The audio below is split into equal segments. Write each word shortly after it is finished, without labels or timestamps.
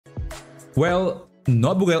Well,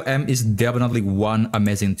 NotebookLM is definitely one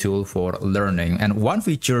amazing tool for learning, and one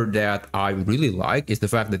feature that I really like is the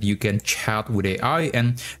fact that you can chat with AI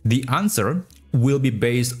and the answer will be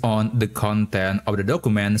based on the content of the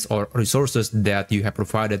documents or resources that you have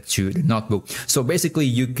provided to the notebook. So basically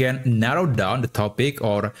you can narrow down the topic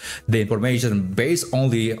or the information based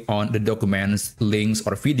only on the documents, links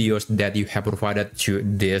or videos that you have provided to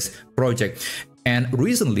this project. And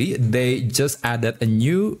recently, they just added a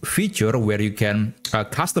new feature where you can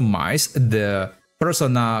customize the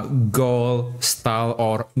persona, goal, style,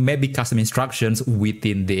 or maybe custom instructions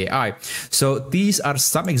within the AI. So these are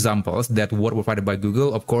some examples that were provided by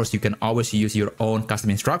Google. Of course, you can always use your own custom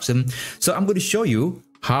instruction. So I'm going to show you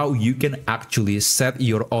how you can actually set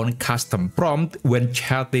your own custom prompt when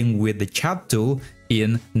chatting with the chat tool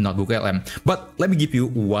in NotebookLM. But let me give you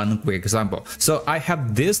one quick example. So I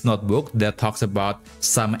have this notebook that talks about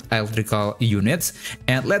some electrical units,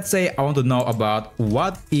 and let's say I want to know about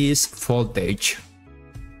what is voltage.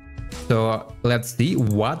 So let's see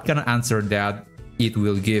what kind of answer that it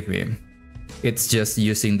will give me. It's just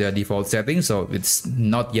using the default setting, so it's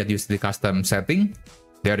not yet used the custom setting.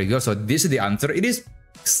 There you go. So this is the answer. It is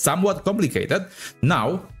somewhat complicated.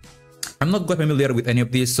 Now, I'm not quite familiar with any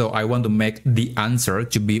of this, so I want to make the answer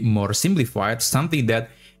to be more simplified, something that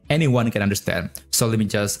anyone can understand. So let me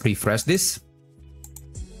just refresh this.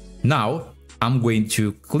 Now, I'm going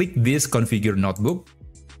to click this configure notebook.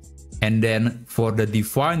 And then for the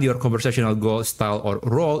define your conversational goal, style, or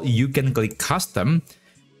role, you can click custom.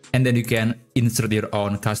 And then you can insert your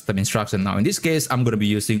own custom instruction. Now, in this case, I'm going to be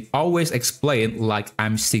using always explain like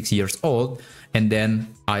I'm 6 years old. And then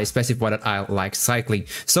I specify that I like cycling.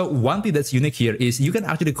 So one thing that's unique here is you can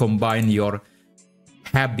actually combine your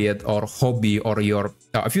habit or hobby or your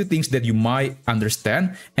a few things that you might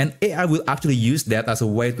understand, and AI will actually use that as a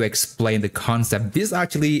way to explain the concept. This is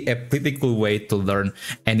actually a pretty cool way to learn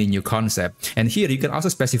any new concept. And here you can also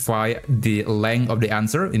specify the length of the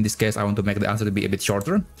answer. In this case, I want to make the answer to be a bit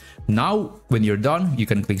shorter. Now, when you're done, you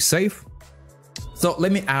can click save. So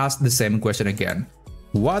let me ask the same question again.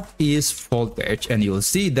 What is voltage? And you'll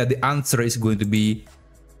see that the answer is going to be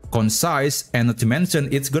concise, and not to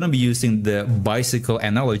mention it's going to be using the bicycle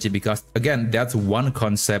analogy, because again, that's one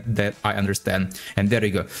concept that I understand. And there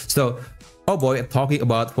you go. So, oh boy, talking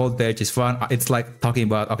about voltage is fun. It's like talking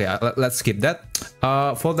about, okay, let's skip that.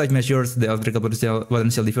 Voltage measures the electrical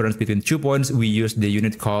potential difference between 2 points. We use the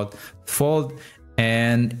unit called volt,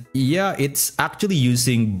 and yeah, it's actually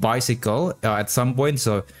using bicycle at some point.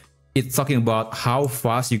 So it's talking about how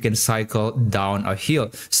fast you can cycle down a hill.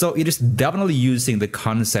 So it is definitely using the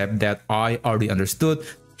concept that I already understood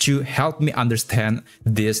to help me understand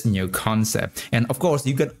this new concept. And of course,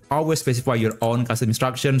 you can always specify your own custom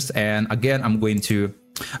instructions. And again, I'm going to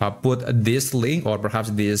put this link or perhaps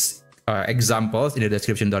these examples in the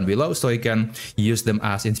description down below so you can use them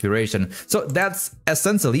as inspiration. So that's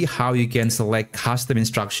essentially how you can select custom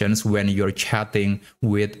instructions when you're chatting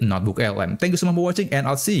with NotebookLM. Thank you so much for watching, and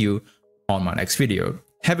I'll see you on my next video.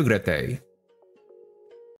 Have a great day.